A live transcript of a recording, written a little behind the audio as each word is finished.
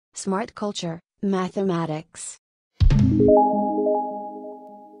Smart Culture, Mathematics.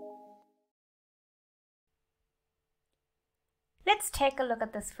 Let's take a look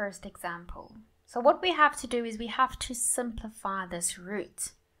at this first example. So what we have to do is we have to simplify this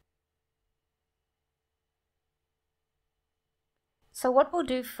root. So what we'll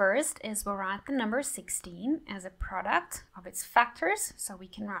do first is we'll write the number 16 as a product of its factors. So we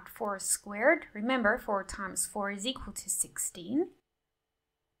can write 4 squared. Remember, 4 times 4 is equal to 16.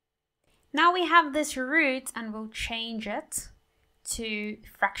 Now we have this root and we'll change it to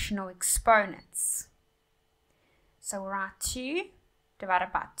fractional exponents. So we'll write 2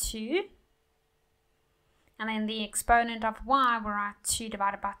 divided by 2. And then the exponent of y, we'll write 2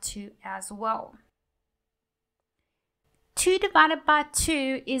 divided by 2 as well. 2 divided by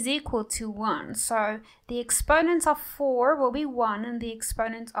 2 is equal to 1. So the exponent of 4 will be 1 and the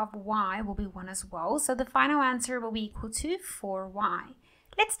exponent of y will be 1 as well. So the final answer will be equal to 4y.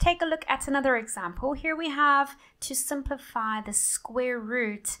 Let's take a look at another example. Here we have to simplify the square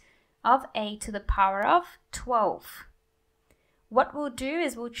root of a to the power of 12. What we'll do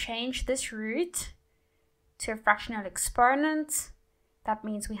is we'll change this root to a fractional exponent. That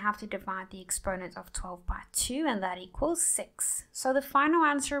means we have to divide the exponent of 12 by 2 and that equals 6. So the final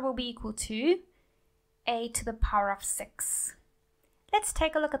answer will be equal to a to the power of 6. Let's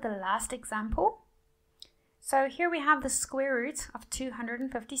take a look at the last example. So here we have the square root of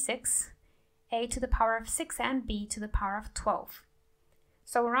 256, a to the power of 6 and b to the power of 12.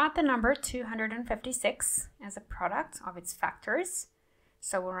 So we'll write the number 256 as a product of its factors.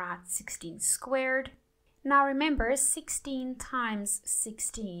 So we'll write 16 squared. Now remember, 16 times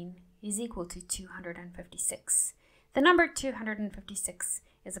 16 is equal to 256. The number 256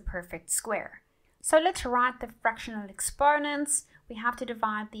 is a perfect square. So let's write the fractional exponents. We have to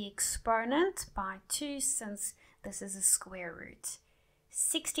divide the exponent by 2 since this is a square root.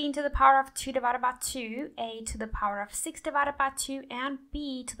 16 to the power of 2 divided by 2, a to the power of 6 divided by 2, and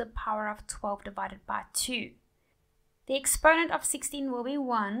b to the power of 12 divided by 2. The exponent of 16 will be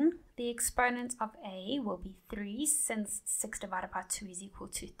 1. The exponent of a will be 3 since 6 divided by 2 is equal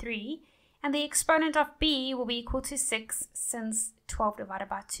to 3. And the exponent of b will be equal to 6 since 12 divided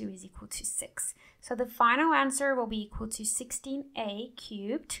by 2 is equal to 6. So the final answer will be equal to 16a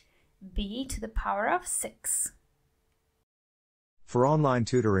cubed b to the power of 6. For online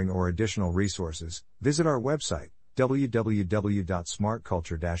tutoring or additional resources, visit our website,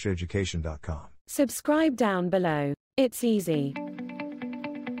 www.smartculture-education.com. Subscribe down below. It's easy.